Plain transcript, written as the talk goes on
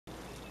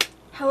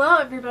Hello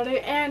everybody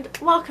and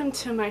welcome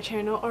to my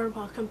channel, or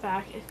welcome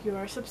back if you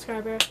are a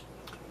subscriber.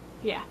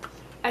 Yeah,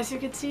 as you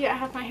can see I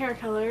have my hair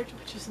colored,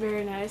 which is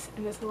very nice,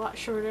 and it's a lot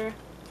shorter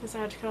because I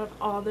had to cut off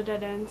all the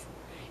dead ends.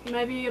 You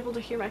might be able to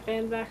hear my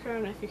fan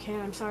background. If you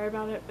can, I'm sorry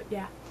about it, but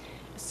yeah,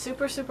 it's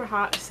super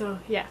hot, so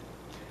yeah.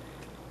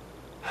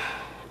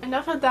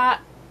 Enough of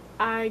that.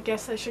 I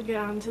guess I should get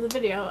on to the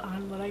video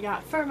on what I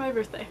got for my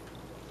birthday.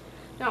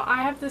 Now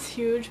I have this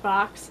huge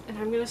box and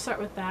I'm gonna start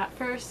with that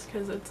first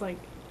because it's like,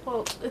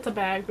 well, it's a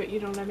bag, but you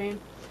know what I mean.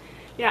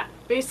 Yeah,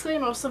 basically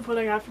most of what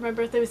I got for my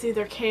birthday was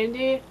either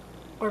candy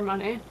or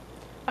money.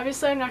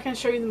 Obviously I'm not gonna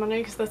show you the money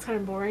because that's kind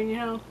of boring, you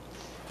know,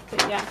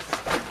 but yeah.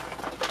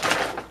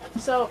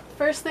 So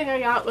first thing I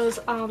got was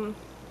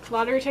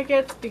lottery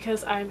tickets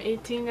because I'm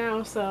 18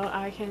 now, so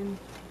I can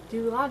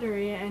do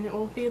lottery and it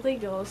won't be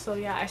illegal. So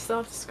yeah, I still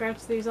have to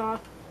scratch these off.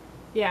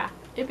 Yeah,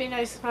 it'd be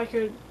nice if I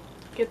could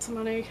get some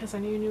money because I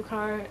need a new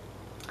car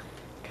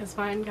because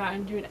mine got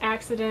into an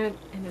accident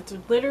and it's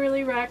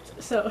literally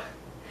wrecked. So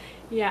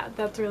yeah,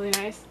 that's really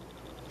nice.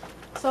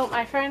 So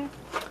my friend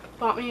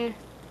bought me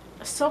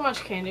so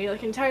much candy,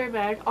 like an entire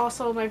bag.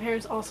 Also my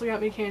parents also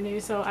got me candy,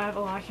 so I have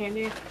a lot of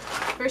candy.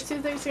 First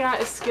two things I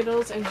got is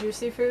Skittles and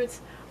Juicy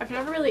Fruits. I've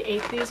never really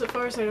ate these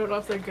before, so I don't know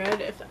if they're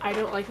good. If I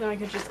don't like them, I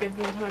could just give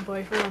them to my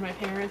boyfriend or my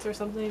parents or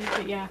something.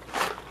 But yeah,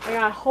 I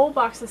got a whole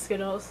box of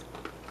Skittles.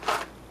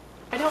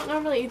 I don't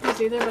normally eat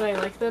these either, but I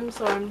like them,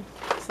 so I'm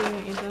still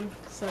gonna eat them.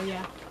 So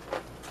yeah,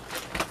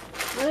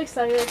 I'm really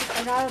excited.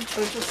 I got a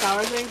bunch of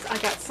sour things. I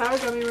got sour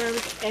gummy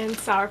worms and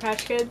Sour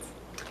Patch Kids.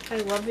 I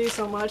love these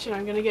so much, and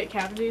I'm gonna get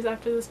cavities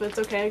after this, but it's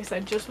okay because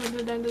I just went to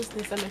the dentist.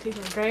 They said my teeth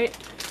were great.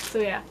 So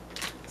yeah,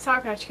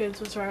 Sour Patch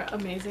Kids, which are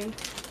amazing.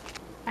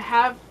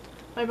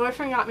 My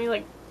boyfriend got me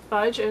like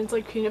fudge, and it's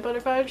like peanut butter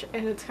fudge,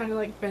 and it's kind of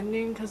like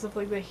bending because of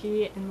like the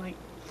heat and like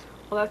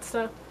all that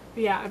stuff.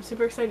 But yeah, I'm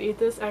super excited to eat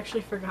this. I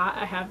actually forgot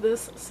I have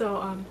this,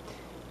 so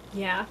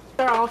yeah.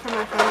 They're all from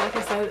my friend. Like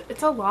I said,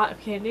 it's a lot of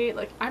candy.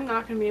 Like I'm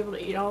not gonna be able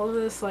to eat all of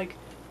this. Like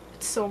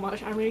it's so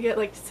much. I'm gonna get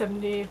like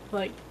 70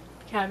 like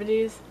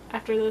cavities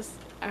after this.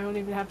 I don't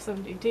even have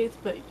 70 teeth,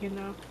 but you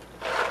know,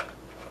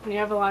 when you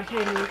have a lot of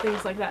candy,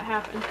 things like that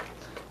happen.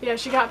 Yeah,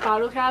 she got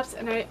bottle caps,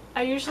 and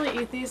I usually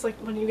eat these like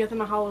when you get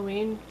them at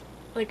Halloween,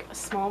 like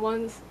small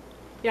ones.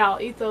 Yeah,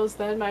 I'll eat those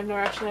then, but I've never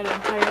actually had an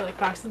entire like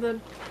box of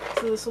them.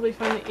 So this will be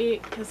fun to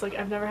eat because like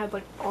I've never had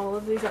like all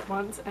of these at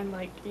once, and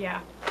like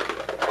yeah.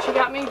 She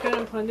got me Good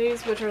and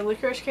Plenty's, which are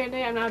licorice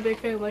candy. I'm not a big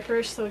fan of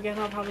licorice, so again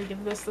I'll probably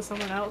give this to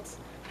someone else.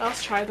 I'll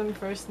try them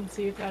first and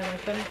see if I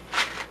like them.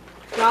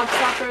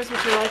 Gobstoppers, which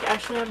I like,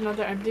 actually have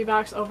another empty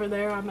box over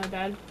there on my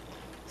bed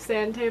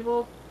stand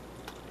table.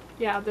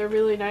 Yeah, they're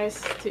really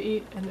nice to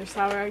eat, and they're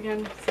sour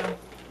again, so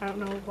I don't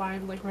know why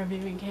I'm like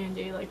reviewing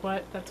candy, like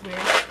what? That's weird.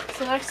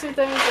 So next two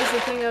things is the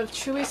thing of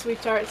chewy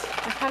sweet tarts.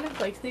 I kind of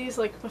like these.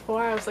 Like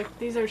before I was like,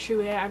 these are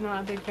chewy, I'm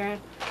not a big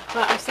fan,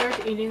 but I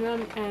started eating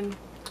them and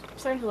I'm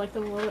starting to like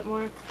them a little bit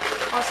more.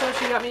 Also,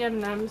 she got me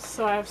M&Ms,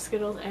 so I have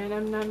Skittles and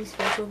M&Ms,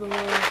 both of the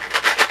little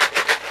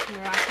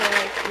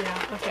Morocco,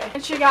 yeah, okay.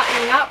 And she got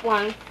me not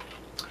one,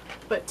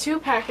 but 2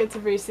 packets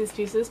of Reese's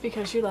Pieces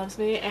because she loves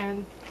me,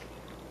 and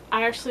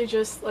I actually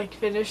just like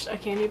finished a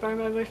candy bar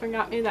my boyfriend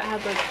got me that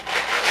had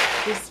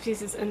like Reese's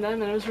Pieces in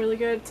them, and it was really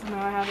good. So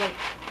now I have like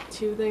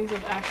 2 things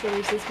of actual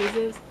Reese's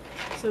Pieces.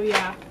 So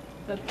yeah,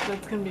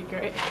 that's gonna be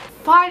great.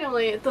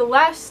 Finally, the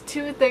last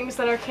 2 things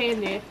that are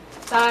candy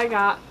that I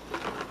got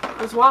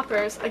was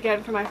Whoppers,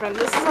 again for my friend.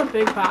 This is a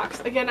big box.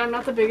 Again, I'm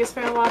not the biggest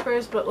fan of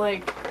Whoppers, but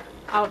like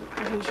I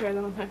can share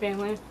them with my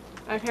family.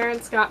 My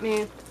parents got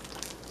me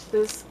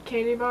this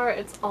candy bar.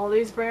 It's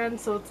Aldi's brand,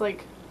 so it's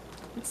like,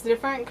 it's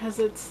different because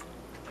it's,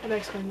 how do I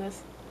explain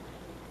this?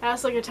 It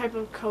has like a type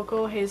of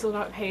cocoa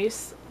hazelnut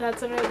paste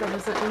that's in it that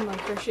isn't in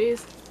like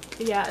Hershey's.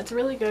 But yeah, it's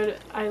really good.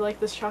 I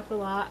like this chocolate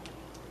a lot.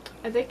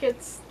 I think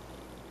it's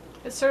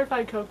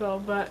certified cocoa,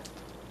 but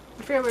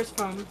I forget where it's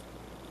from.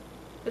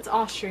 It's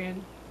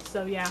Austrian,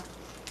 so yeah.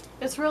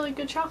 It's really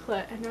good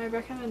chocolate, and I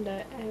recommend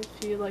it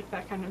if you like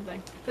that kind of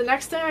thing. The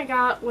next thing I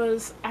got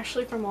was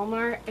actually from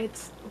Walmart.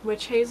 It's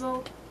Witch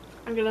Hazel.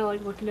 I'm gonna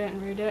like look at it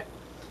and read it.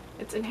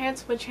 It's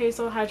Enhanced Witch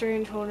Hazel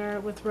Hydrating Toner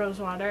with Rose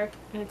Water,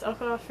 and it's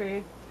alcohol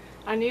free.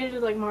 I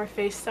needed like more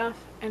face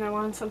stuff, and I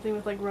wanted something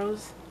with like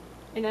rose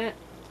in it.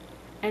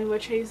 And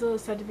Witch Hazel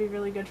is said to be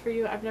really good for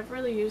you. I've never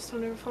really used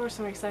toner before,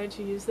 so I'm excited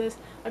to use this.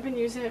 I've been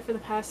using it for the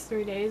past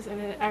 3 days,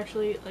 and it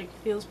actually like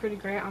feels pretty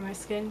great on my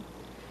skin.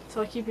 So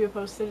I'll keep you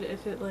posted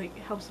if it like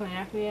helps my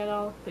acne at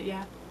all. But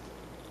yeah,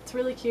 it's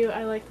really cute.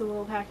 I like the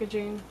little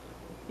packaging.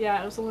 Yeah,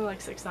 it was only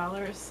like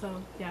 $6,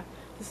 so yeah,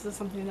 this is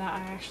something that I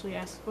actually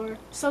asked for.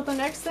 So the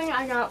next thing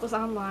I got was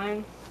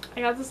online.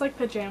 I got this like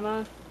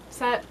pajama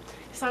set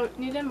because I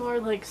needed more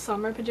like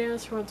summer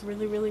pajamas for when it's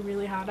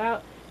really hot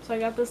out. So I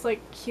got this like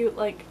cute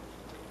like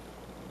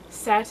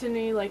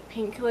satiny like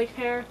pink like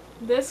pair.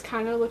 This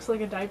kind of looks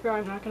like a diaper,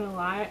 I'm not gonna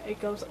lie. It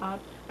goes up.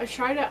 I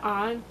tried it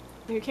on.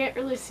 You can't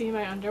really see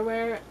my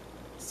underwear,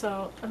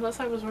 so unless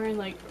I was wearing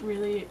like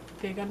really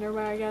big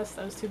underwear, I guess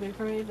that was too big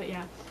for me, but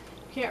yeah,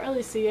 you can't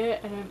really see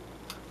it, and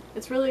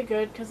It's really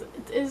good because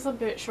it is a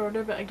bit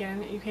shorter, but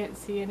again, you can't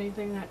see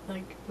anything that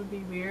like would be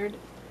weird.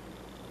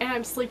 And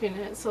I'm sleeping in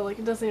it, so like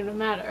it doesn't even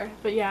matter.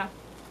 But yeah,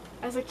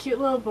 it has a cute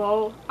little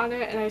bow on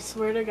it, and I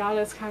swear to God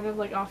it's kind of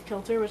like off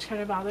kilter, which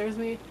kind of bothers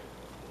me.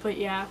 But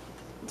yeah,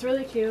 it's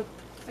really cute.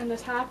 And the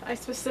top, I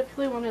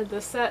specifically wanted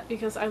this set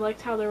because I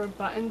liked how there were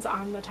buttons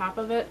on the top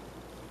of it.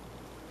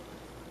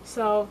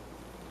 So,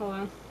 hold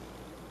on.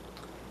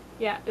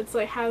 Yeah, it's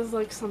like has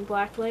like some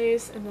black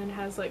lace and then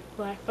has like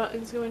black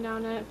buttons going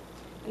down it.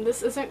 And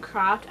this isn't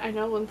cropped. I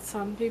know with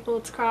some people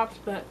it's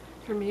cropped, but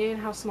for me and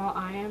how small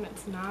I am,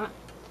 it's not.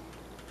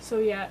 So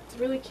yeah, it's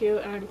really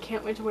cute, and I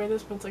can't wait to wear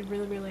this when it's like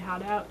really, really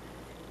hot out.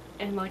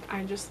 And like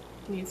I just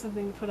need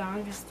something to put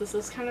on because this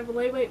is kind of a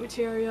lightweight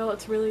material.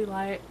 It's really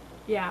light.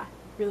 Yeah,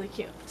 really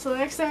cute. So the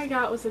next thing I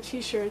got was a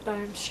t-shirt that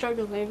I'm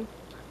struggling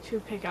to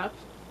pick up.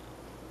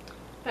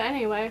 But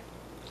anyway,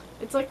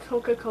 it's like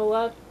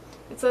Coca-Cola.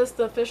 It says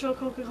the official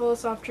Coca-Cola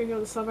soft drink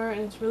of the summer,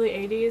 and it's really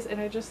 80s, and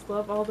I just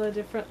love all the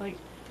different like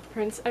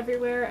prints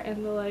everywhere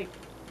and the like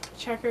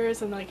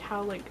checkers and like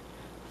how like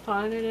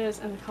fun it is,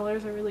 and the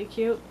colors are really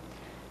cute.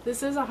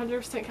 This is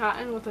 100%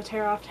 cotton with a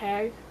tear off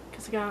tag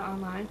because I got it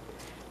online.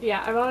 But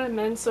yeah, I bought it in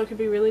men's so it could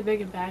be really big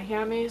and baggy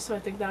on me, so I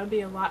think that would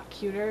be a lot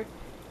cuter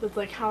with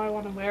like how I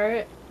want to wear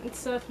it and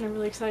stuff, and I'm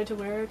really excited to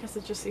wear it because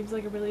it just seems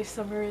like a really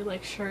summery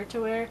like shirt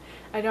to wear.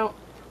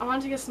 I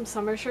wanted to get some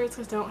summer shirts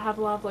because I don't have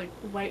a lot of like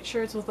white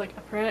shirts with like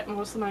a print.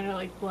 Most of mine are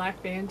like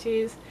black band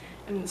tees,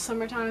 and in the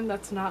summertime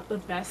that's not the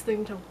best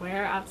thing to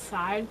wear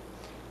outside.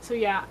 So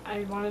yeah,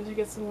 I wanted to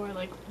get some more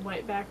like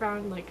white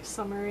background, like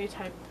summery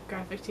type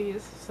graphic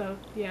tees. So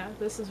yeah,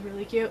 this is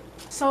really cute.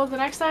 So the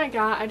next thing I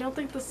got, I don't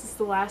think this is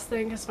the last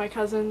thing because my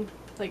cousin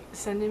like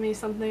sending me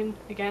something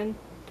again,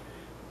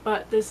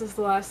 but this is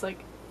the last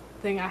like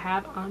thing I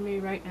have on me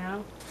right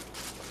now.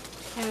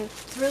 And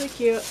it's really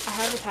cute. I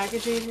have the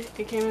packaging.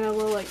 It came in a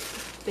little like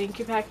thank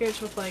you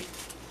package with like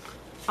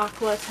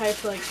aqua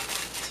type like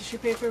tissue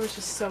paper, which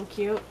is so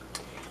cute.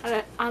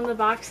 And on the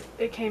box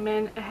it came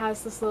in, it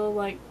has this little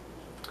like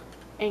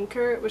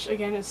anchor, which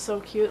again is so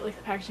cute. Like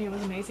the packaging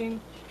was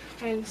amazing.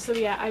 And so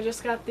yeah, I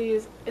just got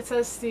these. It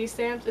says Sea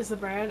Stamped is the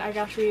brand. I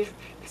got these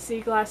sea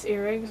glass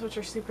earrings, which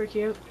are super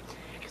cute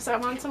because I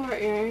want some more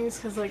earrings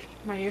because like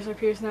my ears are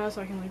pierced now,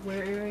 so I can like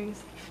wear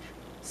earrings.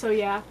 So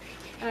yeah,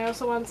 and I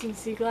also want some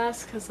sea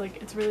glass because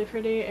like it's really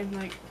pretty and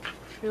like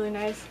really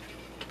nice.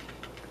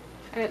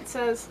 And it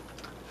says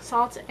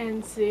Salt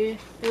and Sea.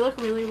 They look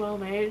really well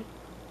made,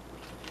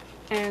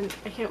 and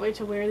I can't wait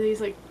to wear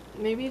these like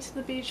maybe to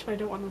the beach, but I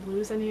don't want to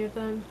lose any of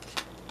them.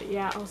 But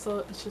yeah, also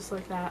it's just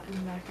like that in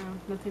the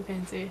background, nothing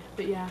fancy.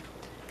 But yeah,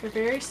 they're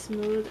very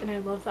smooth, and I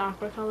love the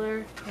aqua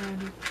color.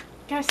 And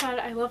like I said,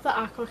 I love the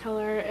aqua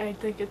color. I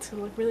think it's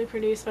gonna look really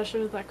pretty,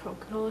 especially with that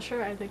Coca-Cola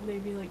shirt. I think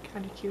they'd be like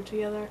kind of cute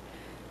together,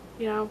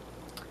 you know?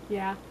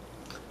 Yeah.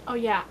 Oh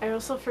yeah, I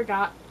also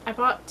forgot. I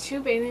bought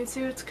 2 bathing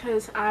suits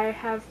because I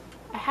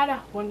had a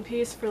one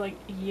piece for like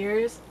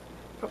years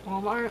from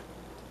Walmart,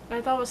 and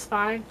I thought it was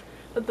fine.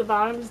 But the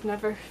bottoms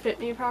never fit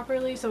me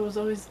properly, so it was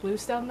always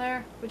loose down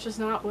there, which is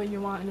not what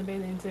you want in a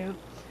bathing suit.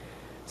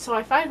 So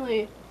I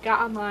finally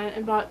got online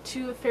and bought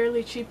 2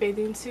 fairly cheap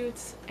bathing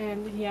suits,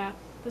 and yeah,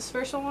 this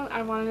first one,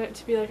 I wanted it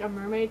to be like a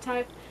mermaid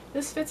type.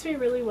 This fits me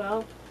really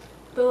well.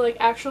 The like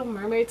actual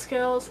mermaid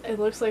scales, it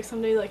looks like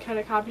somebody like kind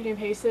of copied and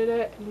pasted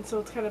it, and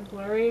so it's kind of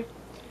blurry.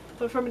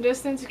 But from a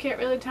distance, you can't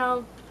really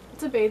tell.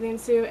 It's a bathing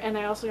suit, and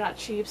I also got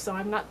cheap, so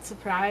I'm not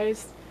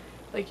surprised.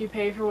 Like, you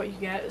pay for what you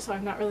get, so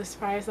I'm not really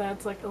surprised that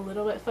it's like a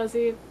little bit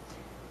fuzzy.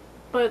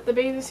 But the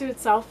bathing suit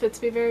itself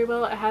fits me very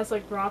well. It has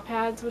like bra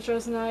pads, which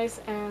was nice,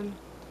 and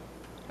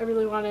I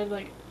really wanted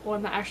like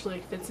one that actually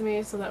like fits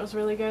me, so that was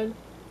really good.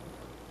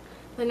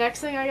 The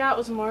next thing I got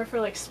was more for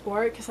like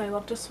sport because I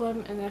love to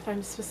swim, and if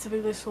I'm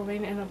specifically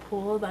swimming in a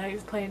pool that I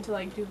plan to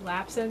like do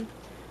laps in,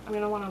 I'm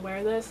gonna want to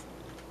wear this.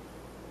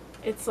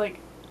 It's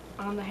like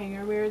on the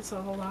hanger weird, so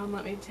hold on,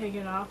 let me take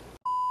it off.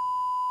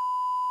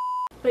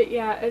 But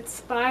yeah,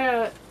 it's by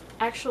a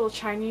actual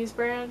Chinese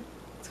brand.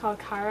 It's called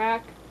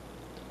Karak,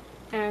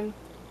 and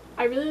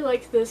I really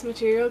like this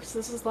material because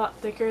this is a lot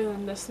thicker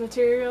than this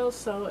material,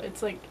 so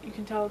it's like you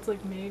can tell it's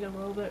like made a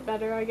little bit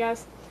better, I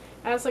guess.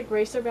 It has like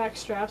racerback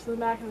straps in the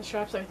back, and the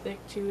straps are thick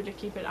too to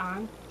keep it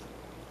on.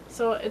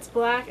 So it's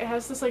black. It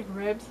has this like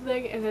ribbed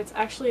thing, and it's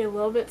actually a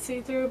little bit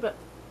see-through, but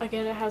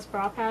again it has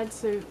bra pads,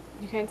 so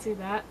you can't see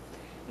that.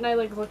 And I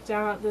like look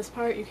down at this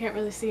part, you can't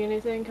really see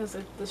anything because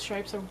the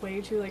stripes are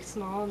way too like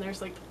small, and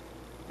there's like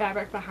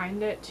fabric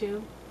behind it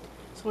too.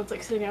 So when it's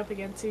like sitting up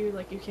against you,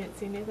 like you can't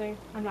see anything.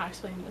 I'm not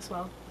explaining this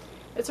well.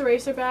 It's a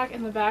racer back,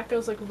 and the back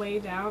goes like way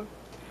down.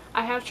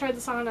 I have tried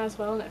this on as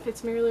well, and it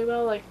fits me really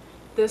well. Like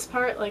this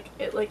part, like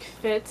it like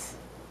fits,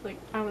 like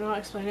I don't know how to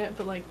explain it,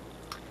 but like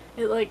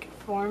it like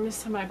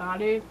forms to my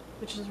body,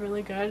 which is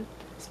really good,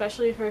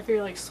 especially if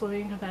you're like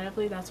swimming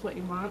competitively. That's what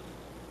you want.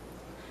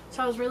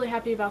 So I was really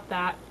happy about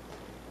that.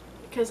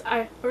 Because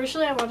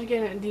originally I wanted to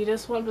get an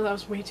Adidas one, but that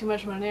was way too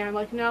much money. I'm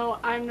like, no,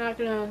 I'm not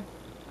even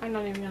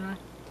gonna.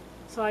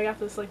 So I got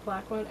this like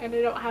black one, and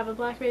I don't have a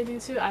black bathing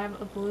suit. I have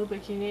a blue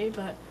bikini,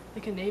 but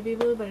like a navy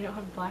blue, but I don't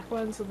have a black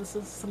one, so this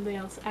is something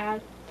else to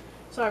add.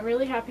 So I'm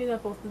really happy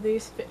that both of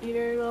these fit me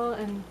very well,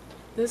 and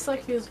this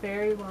like feels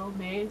very well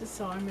made,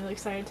 so I'm really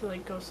excited to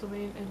like go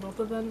swimming in both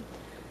of them.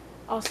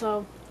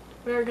 Also,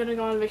 we're gonna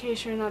go on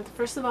vacation on the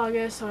 1st of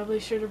August, so I'll be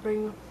sure to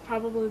bring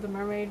probably the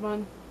mermaid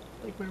one,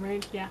 like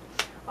mermaid, yeah.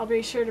 I'll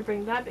be sure to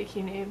bring that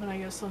bikini when I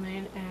go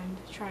swimming and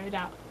try it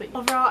out. But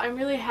overall, I'm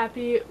really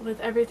happy with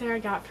everything I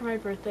got for my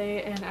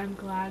birthday, and I'm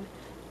glad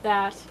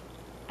that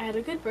I had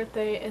a good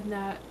birthday and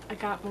that I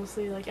got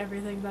mostly like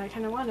everything that I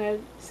kind of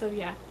wanted. So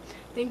yeah,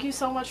 thank you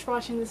so much for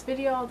watching this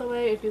video all the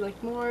way. If you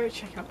like more,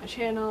 check out my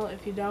channel.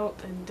 If you don't,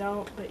 then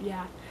don't. But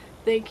yeah,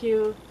 thank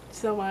you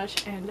so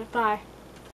much, and bye.